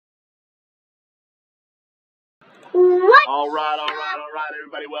What? All right,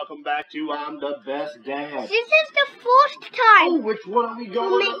 everybody. Welcome back to I'm the Best Dad. This is the first time. Oh, which one are we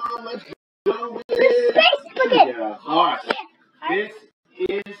going on? Let's go with Facebook. Yeah. All right. This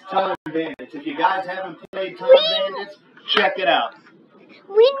is Time Bandits. If you guys haven't played Time Bandits, check it out.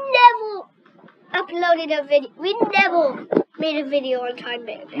 We never uploaded a video. We never made a video on Time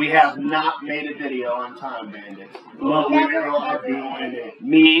Bandits. We have not made a video on Time Bandits. But we are doing it.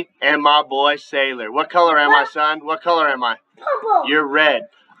 Me and my boy Sailor. What color am I, son? What color am I? Purple. You're red.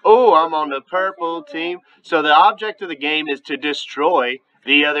 Oh, I'm on the purple team. So the object of the game is to destroy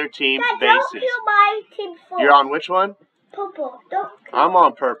the other team's bases. Don't kill my team first. You're on which one? Purple. Don't kill. I'm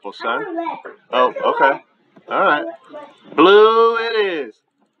on purple, son. I'm on red. Oh, okay. All right. Blue it is.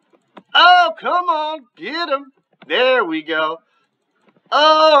 Oh, come on. Get him. There we go.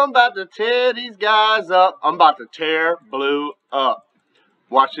 Oh, I'm about to tear these guys up. I'm about to tear blue up.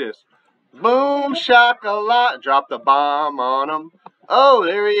 Watch this. Boom, shakalaka. Drop the bomb on him. Oh,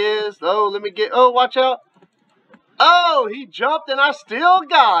 there he is. Oh, let me get. Oh, watch out. Oh, he jumped and I still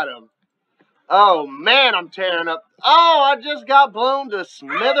got him. Oh, man, I'm tearing up. Oh, I just got blown to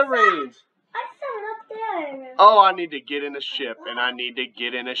smithereens. I saw it up there. Oh, I need to get in a ship, and I need to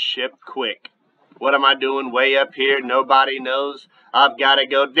get in a ship quick. What am I doing way up here? Nobody knows. I've got to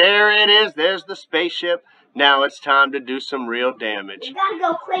go. There it is. There's the spaceship. Now it's time to do some real damage. You gotta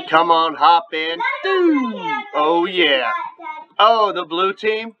go quick. Come on, hop in. Go Oh, yeah. Oh, the blue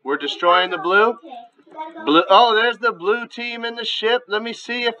team. We're destroying the blue. Blue. Oh, there's the blue team in the ship. Let me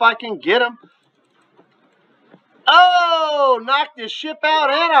see if I can get them. Oh, knocked the ship out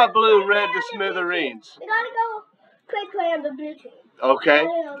and I blew red to smithereens. We gotta go quickly on the blue team. Okay.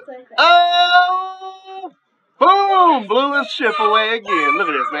 Oh, boom, blew his ship away again. Look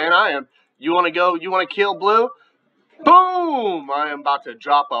at this, man. You want to go? You want to kill blue? Boom! I am about to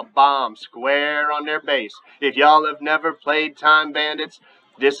drop a bomb square on their base. If y'all have never played Time Bandits,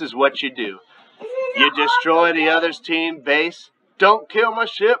 this is what you do. You destroy the other's team base. Don't kill my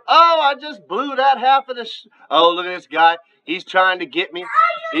ship. Oh, I just blew that half of the Oh, look at this guy. He's trying to get me.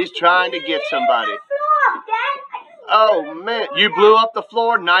 He's trying to get somebody. Oh, man. You blew up the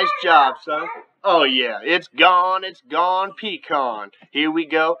floor? Nice job, son. Oh, yeah. It's gone. It's gone. Pecan. Here we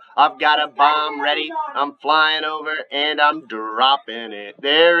go. I've got a bomb ready. I'm flying over, and I'm dropping it.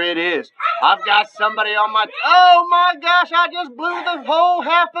 There it is. I've got somebody on my... Oh, my gosh. I just blew the whole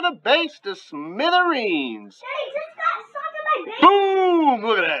half of the base to smithereens. Boom!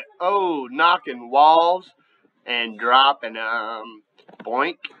 Look at that. Oh, knocking walls and dropping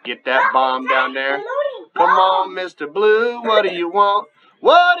boink. Get that bomb down there. Come on, Mr. Blue. What do you want?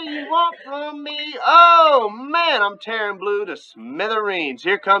 What do you want from me? Oh, man, I'm tearing blue to smithereens.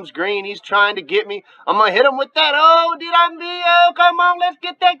 Here comes green. He's trying to get me. I'm going to hit him with that. Oh, did I miss? Oh, come on. Let's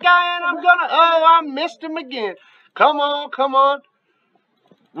get that guy in. I'm going to. Oh, I missed him again. Come on, come on.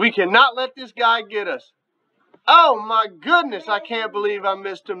 We cannot let this guy get us. Oh, my goodness. I can't believe I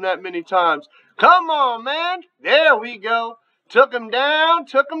missed him that many times. Come on, man. There we go. Took him down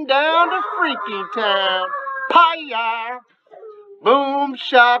to freaking town. Pie. Boom,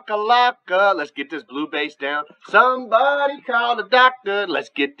 shakalaka. Let's get this blue base down. Somebody call the doctor. Let's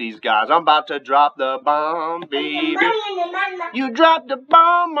get these guys. I'm about to drop the bomb, baby. You dropped the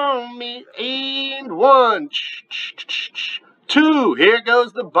bomb on me. And 1, 2. Here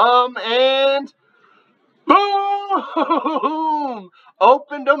goes the bomb and... Boom!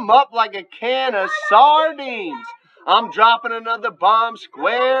 Opened them up like a can of sardines. I'm dropping another bomb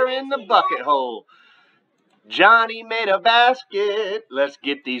square in the bucket hole. Johnny made a basket. Let's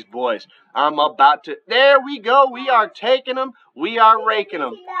get these boys. I'm about to... There we go. We are taking them. We are raking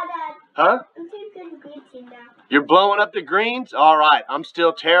them. Huh? You're blowing up the greens? All right. I'm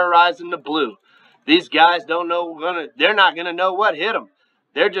still terrorizing the blue. These guys don't know... They're not going to know what hit them.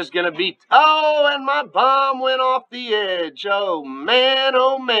 They're just going to be... Oh, and my bomb went off the edge. Oh, man.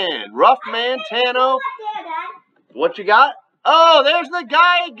 Oh, man. Rough man, Tano. What you got? Oh, there's the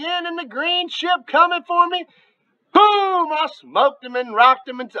guy again in the green ship coming for me. Boom! I smoked him and rocked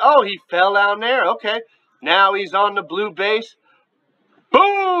him. Oh, he fell down there. Okay. Now he's on the blue base.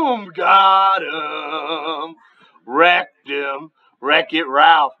 Boom! Got him. Wrecked him. Wreck-It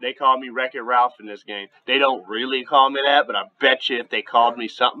Ralph. They call me Wreck-It Ralph in this game. They don't really call me that, but I bet you if they called me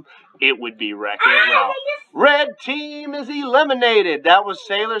something, it would be Wreck-It Ralph. Red team is eliminated. That was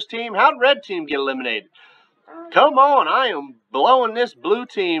Sailor's team. How'd red team get eliminated? Come on, I am blowing this blue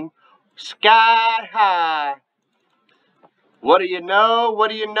team sky high. What do you know? What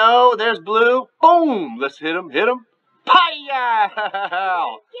do you know? There's blue. Boom! Let's hit him. Hit him.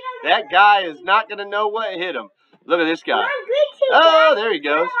 Pow! That guy is not going to know what hit him. Look at this guy. Oh, there he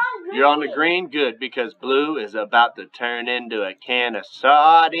goes. You're on the green? Good, because blue is about to turn into a can of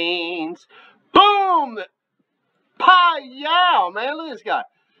sardines. Boom! Pie-yow, man. Look at this guy.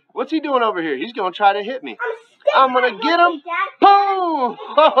 What's he doing over here? He's going to try to hit me. I'm going to get him. Boom!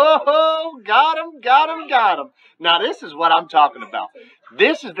 Ho! Got him, got him, got him. Now, this is what I'm talking about.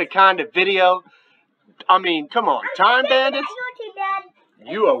 This is the kind of video, I mean, come on. Time Bandits?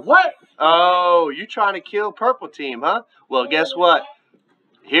 You are what? Oh, you trying to kill purple team, huh? Well, guess what?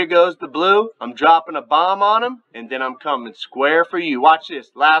 Here goes the blue. I'm dropping a bomb on him, and then I'm coming square for you. Watch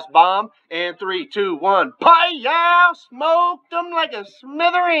this. Last bomb. And 3, 2, 1. Pie-yow! Smoked them like a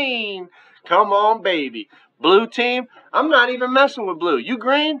smithereen. Come on, baby. Blue team, I'm not even messing with blue. You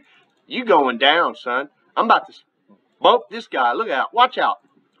green? You going down, son. I'm about to smoke this guy. Look out. Watch out.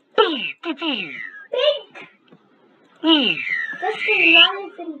 Boom!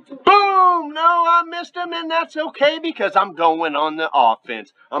 No, I missed him, and that's okay because I'm going on the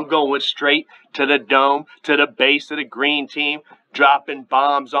offense. I'm going straight to the dome, to the base of the green team, dropping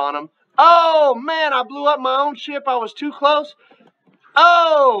bombs on them. Oh, man, I blew up my own ship. I was too close.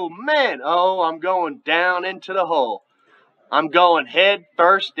 Oh, man. Oh, I'm going down into the hole. I'm going head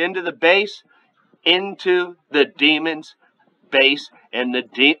first into the base, into the demon's base, and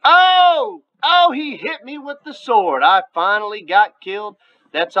the Oh! Oh, he hit me with the sword. I finally got killed.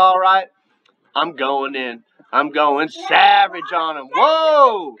 That's all right. I'm going in. I'm going savage on him.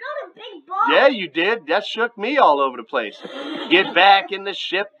 Whoa! Yeah, you did. That shook me all over the place. Get back in the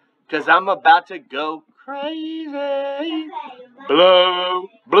ship, because I'm about to go crazy. Blue.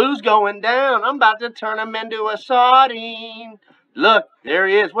 Blue's going down. I'm about to turn him into a sardine. Look, there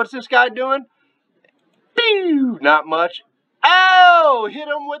he is. What's this guy doing? Pew! Not much. Oh, hit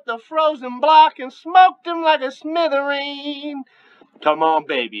him with the frozen block and smoked him like a smithereen. Come on,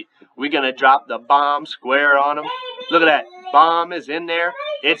 baby. We're going to drop the bomb square on him. Look at that. Bomb is in there.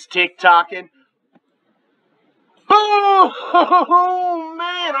 It's tick-tocking. Oh,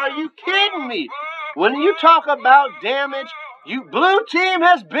 man, are you kidding me? When you talk about damage, blue team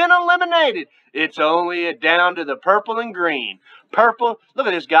has been eliminated. It's only down to the purple and green. Purple, look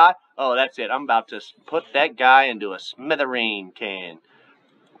at this guy. Oh, that's it. I'm about to put that guy into a smithereen can.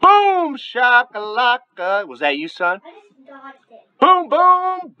 Boom, shakalaka. Was that you, son? I just dodged it. Boom,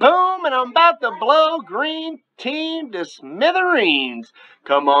 boom, boom, and I'm about to blow green team to smithereens.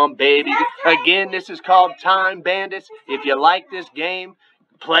 Come on, baby. Again, this is called Time Bandits. If you like this game,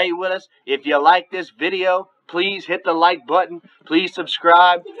 play with us. If you like this video, please hit the like button. Please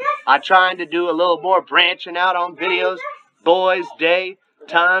subscribe. I'm trying to do a little more branching out on videos. Boys Day,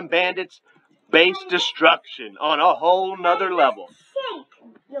 Time Bandits, base destruction on a whole nother level.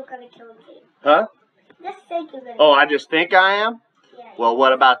 You're gonna kill him. Huh? Just think you're gonna. Oh, I just think I am? Yeah. Well,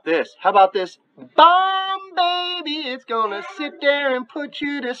 what about this? How about this? Bomb, baby, it's gonna sit there and put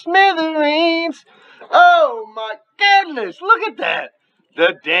you to smithereens. Oh, my goodness, look at that.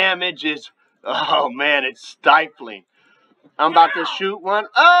 The damage is, oh, man, it's stifling. I'm about to shoot one.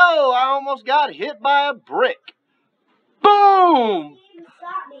 Oh, I almost got hit by a brick. Boom!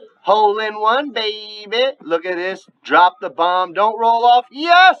 Hole in one, baby. Look at this. Drop the bomb. Don't roll off.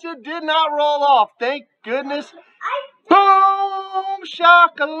 Yes, it did not roll off. Thank goodness. Boom!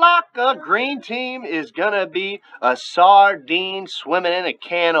 Shakalaka. Green team is going to be a sardine swimming in a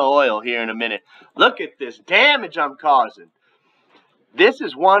can of oil here in a minute. Look at this damage I'm causing. This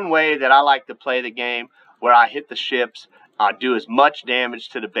is one way that I like to play the game, where I hit the ships. I do as much damage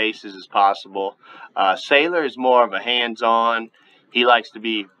to the bases as possible. Sailor is more of a hands-on. He likes to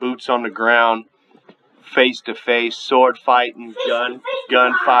be boots on the ground, face-to-face, sword fighting,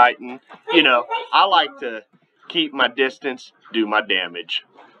 gun fighting. You know, I like to keep my distance, do my damage.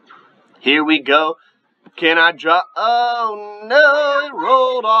 Here we go. Can I drop? Oh, no, it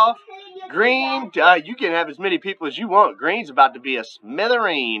rolled off. Green, you can have as many people as you want. Green's about to be a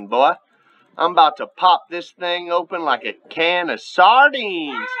smithereen, boy. I'm about to pop this thing open like a can of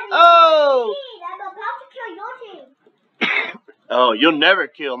sardines. Oh! I'm about to kill your team. Oh, you'll never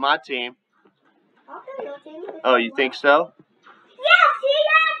kill my team. I'll kill your team. Oh, you think so? Yeah, see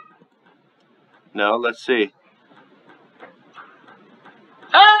that? No, let's see.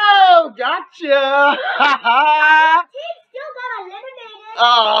 Oh, gotcha! Ha ha! Team still got eliminated.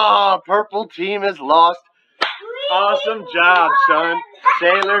 Oh, purple team is lost. Awesome job, son.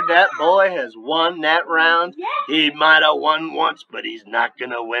 Sailor, that boy has won that round. He might have won once, but he's not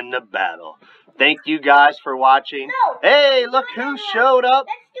going to win the battle. Thank you guys for watching. No. Hey, look who showed up.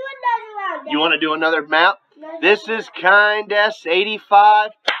 Let's do another round. You want to do another map? This is Kindess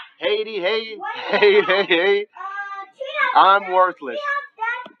 85. Hey. I'm worthless.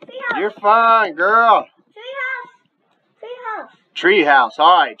 You're fine, girl. Treehouse. Treehouse.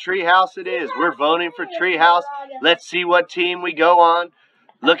 All right, Treehouse it is. We're voting for Treehouse. Let's see what team we go on.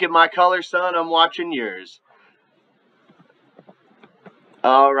 Look at my color, son. I'm watching yours.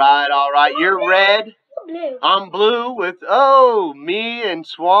 All right. You're red. Blue. I'm blue with, me and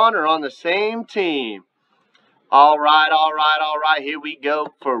Swan are on the same team. All right. Here we go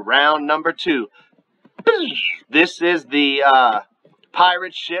for round number 2. This is the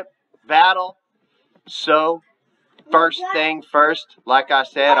pirate ship battle. So, first thing first, like I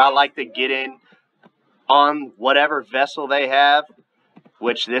said, I like to get in on whatever vessel they have,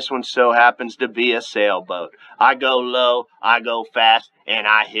 which this one so happens to be a sailboat. I go low, I go fast, and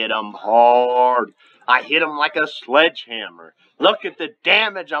I hit them hard. I hit them like a sledgehammer. Look at the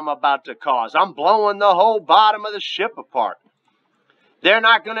damage I'm about to cause. I'm blowing the whole bottom of the ship apart. They're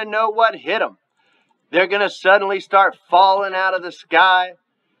not going to know what hit them. They're going to suddenly start falling out of the sky.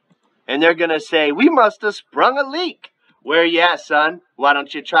 And they're going to say, we must have sprung a leak. Where you at, son? Why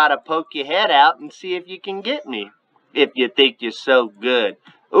don't you try to poke your head out and see if you can get me? If you think you're so good.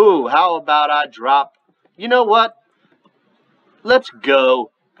 Ooh, how about I drop? You know what? Let's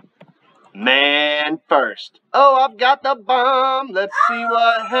go. Man first. Oh, I've got the bomb. Let's see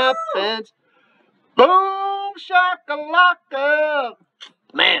what happens. Boom, shakalaka.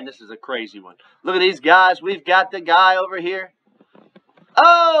 Man, this is a crazy one. Look at these guys. We've got the guy over here.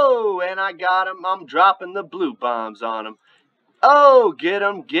 Oh, and I got him. I'm dropping the blue bombs on him. Oh, get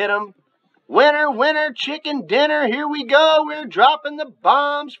him, get him. Winner, chicken dinner. Here we go. We're dropping the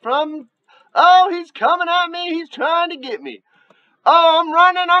bombs from... Oh, he's coming at me. He's trying to get me. Oh, I'm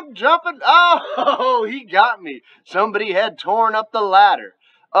running. I'm jumping. Oh, he got me. Somebody had torn up the ladder.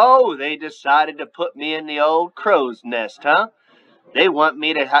 Oh, they decided to put me in the old crow's nest, huh? They want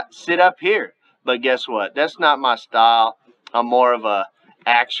me to sit up here. But guess what? That's not my style. I'm more of a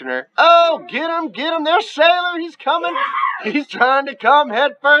actioner. Oh, get him. There's Sailor. He's coming. He's trying to come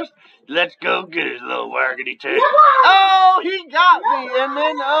head first. Let's go get his little waggity tail. Oh, he got me. And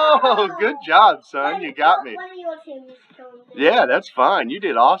then, oh, good job, son. You got me. Yeah, that's fine. You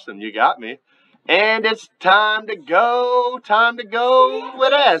did awesome. You got me. And it's time to go. Time to go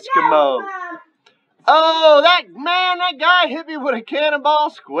with Eskimo. Oh, that guy hit me with a cannonball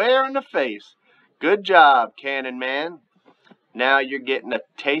square in the face. Good job, Cannon Man. Now you're getting a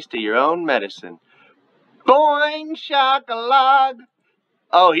taste of your own medicine. Boing, shakalog.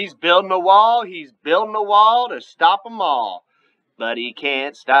 Oh, he's building a wall. He's building a wall to stop them all. But he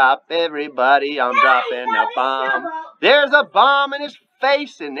can't stop everybody. I'm dropping a bomb. There's a bomb in his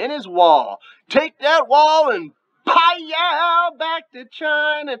face and in his wall. Take that wall and Hi-yow, back to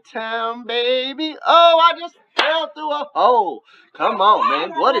Chinatown, baby. Oh, I just fell through a hole. Come on,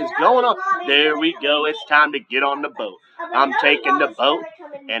 man. What is going on? There we go. It's time to get on the boat. I'm taking the boat,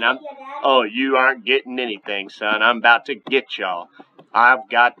 and Oh, you aren't getting anything, son. I'm about to get y'all. I've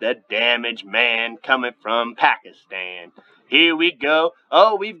got the damaged man coming from Pakistan. Here we go.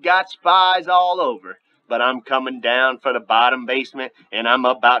 Oh, we've got spies all over. But I'm coming down for the bottom basement, and I'm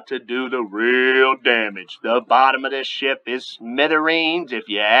about to do the real damage. The bottom of this ship is smithereens, if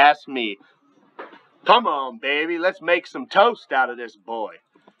you ask me. Come on, baby. Let's make some toast out of this boy.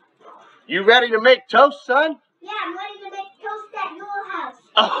 You ready to make toast, son? Yeah, I'm ready to make toast at your house.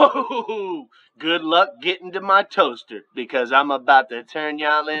 Oh, good luck getting to my toaster, because I'm about to turn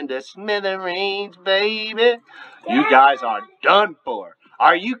y'all into smithereens, baby. You guys are done for.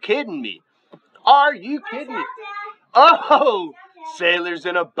 Are you kidding me? Are you kidding me? Oh, Sailor's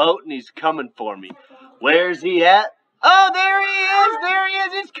in a boat and he's coming for me. Where's he at? Oh, there he is. There he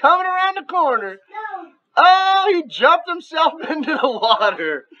is. He's coming around the corner. Oh, he jumped himself into the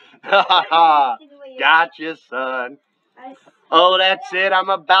water. Ha ha. Gotcha, son. Oh, that's it. I'm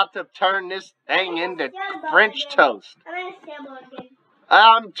about to turn this thing into French toast.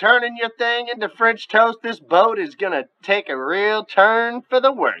 I'm turning your thing into French toast. This boat is going to take a real turn for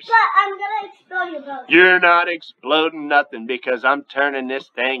the worse. But I'm going to explode your boat. You're not exploding nothing because I'm turning this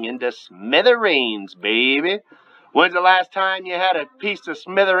thing into smithereens, baby. When's the last time you had a piece of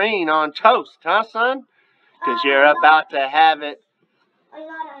smithereen on toast, huh, son? Because you're about to have it.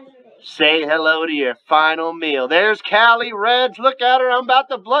 Say hello to your final meal. There's Callie Reds. Look at her. I'm about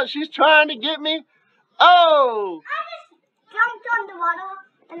to blow. She's trying to get me. Oh! Jumped on the water,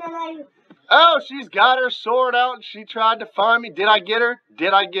 and then Oh, she's got her sword out, and she tried to find me. Did I get her?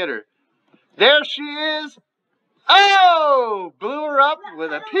 Did I get her? There she is. Oh! Blew her up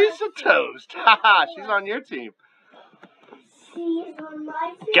with a piece of toast. Haha, she's on your team. She's on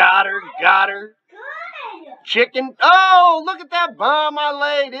my team. Got her. Good. Chicken. Oh, look at that bomb I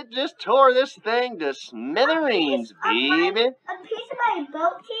laid. It just tore this thing to smithereens, baby. A piece of my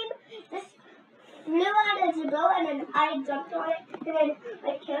boat team just flew out of the boat and then I jumped on it and then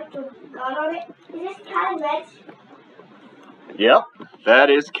my character got on it. Is this Callie Reds? Yep, that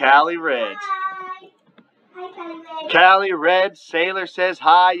is Callie Reds. Hi. Hi, Callie Reds. Callie Reds, Sailor says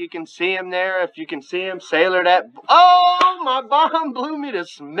hi. You can see him there. If you can see him, Sailor that... Oh, my bomb blew me to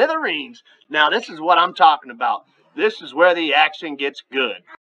smithereens. Now, this is what I'm talking about. This is where the action gets good.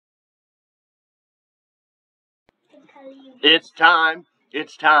 It's time.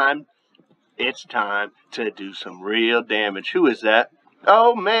 It's time. It's time to do some real damage. Who is that?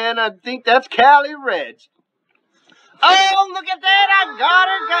 Oh, man, I think that's Callie Reds. Oh, look at that. I got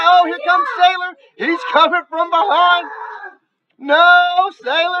her. Oh, here comes Sailor. He's coming from behind. No,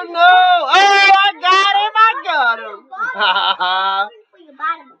 Sailor, no. Oh, I got him.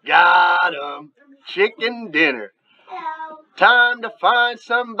 Got him. Chicken dinner. Time to find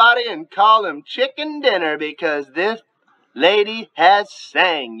somebody and call him chicken dinner because this lady has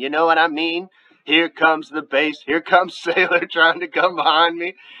sang. You know what I mean? Here comes the bass. Here comes Sailor trying to come behind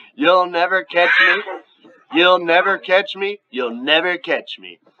me. You'll never catch me. You'll never catch me. You'll never catch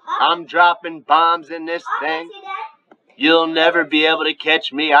me. I'm dropping bombs in this thing. You'll never be able to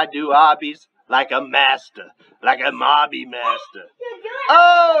catch me. I do obbies like a master. Like a mobby master.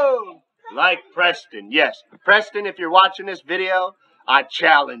 Oh! Like Preston. Yes. Preston, if you're watching this video, I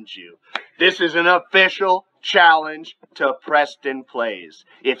challenge you. This is an official challenge to Prestonplayz.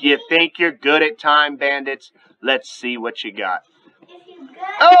 If you think you're good at Time Bandits, let's see what you got.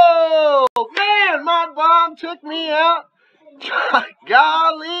 Oh, man, my bomb took me out.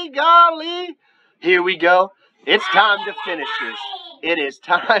 Golly, golly. Here we go. It's time to finish this. It is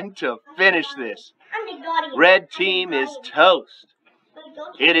time to finish this. Red team is toast.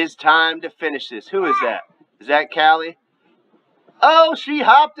 It is time to finish this. Who is that? Is that Callie? Oh, she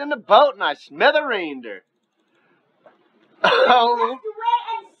hopped in the boat and I smithereened her. Oh.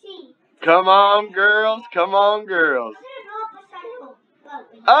 Come on, girls. Come on, girls.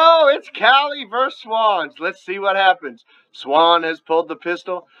 Oh, it's Callie versus Swans. Let's see what happens. Swan has pulled the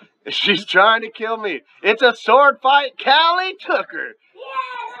pistol. She's trying to kill me. It's a sword fight. Callie took her.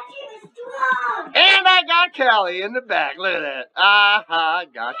 Yeah, and I got Callie in the back. Look at that. Aha,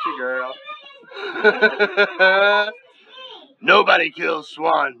 got you, girl. Nobody kills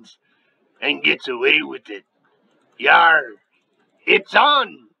swans and gets away with it. Yar. It's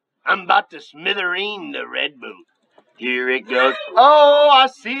on. I'm about to smithereen the red boat. Here it goes. Oh, I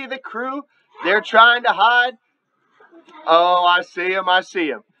see the crew. They're trying to hide. Oh, I see him. I see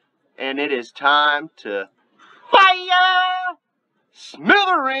him. And it is time to fire.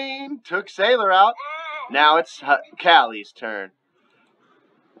 Smithereen took Sailor out. Now it's Callie's turn.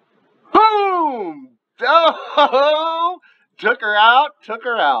 Boom. Oh, took her out. Took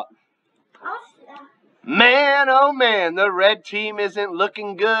her out. Man, oh man, the red team isn't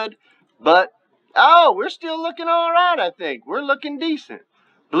looking good, but oh, we're still looking all right, I think. We're looking decent.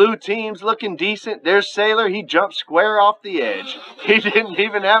 Blue team's looking decent. There's Sailor. He jumped square off the edge. He didn't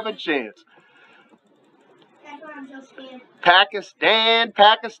even have a chance. That's why I'm so scared.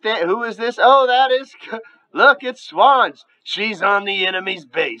 Pakistan. Who is this? Oh, that is... Look, it's Swans. She's on the enemy's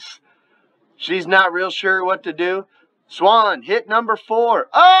base. She's not real sure what to do. Swan, hit number 4.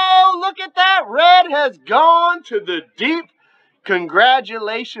 Oh, look at that. Red has gone to the deep.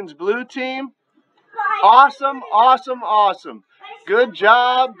 Congratulations, blue team. Awesome, awesome, awesome. Good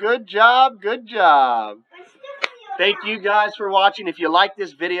job, good job, good job. Thank you guys for watching. If you like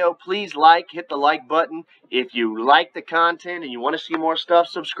this video, please hit the like button. If you like the content and you want to see more stuff,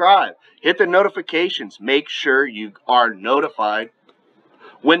 subscribe. Hit the notifications. Make sure you are notified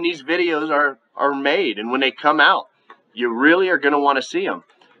when these videos are made and when they come out. You really are going to want to see them.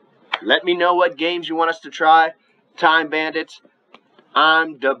 Let me know what games you want us to try. Time Bandits.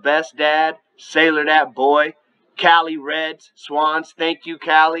 I'm the best dad. Sailor that boy. Callie Reds. Swans. Thank you,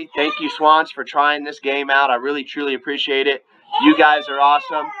 Callie. Thank you, Swans, for trying this game out. I really, truly appreciate it. You guys are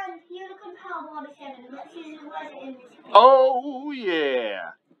awesome. Oh,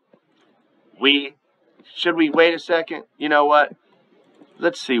 yeah. Should we wait a second? You know what?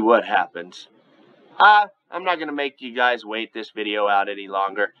 Let's see what happens. I'm not going to make you guys wait this video out any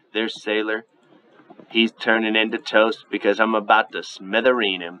longer. There's Sailor. He's turning into toast because I'm about to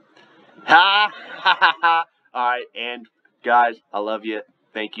smithereen him. Ha, ha, ha, ha. Alright, and guys, I love you.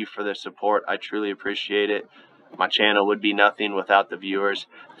 Thank you for the support. I truly appreciate it. My channel would be nothing without the viewers.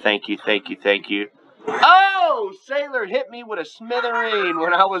 Thank you, thank you, thank you. Oh! Sailor hit me with a smithereen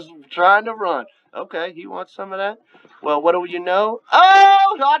when I was trying to run. Okay, he wants some of that. Well, what do you know? Oh!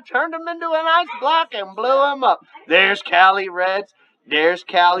 I turned him into an ice block and blew him up. There's Callie Reds. There's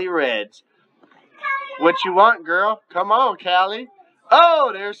Callie Reds. What you want, girl? Come on, Callie.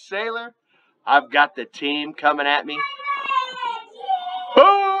 Oh, there's Sailor. I've got the team coming at me.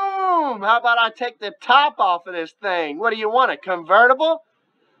 Boom! How about I take the top off of this thing? What do you want, a convertible?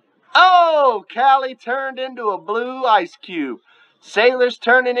 Oh, Callie turned into a blue ice cube. Sailor's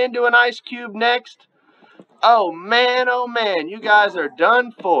turning into an ice cube next. Oh man, you guys are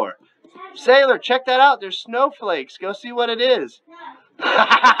done for. Sailor, check that out. There's snowflakes. Go see what it is.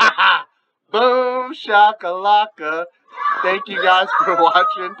 Boom, shakalaka. Thank you guys for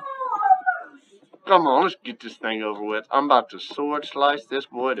watching. Come on, let's get this thing over with. I'm about to sword slice this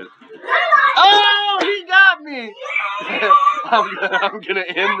boy to... Oh, he got me! I'm gonna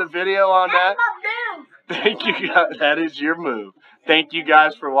end the video on that. Thank you guys. That is your move. Thank you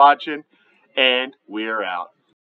guys for watching, and we're out.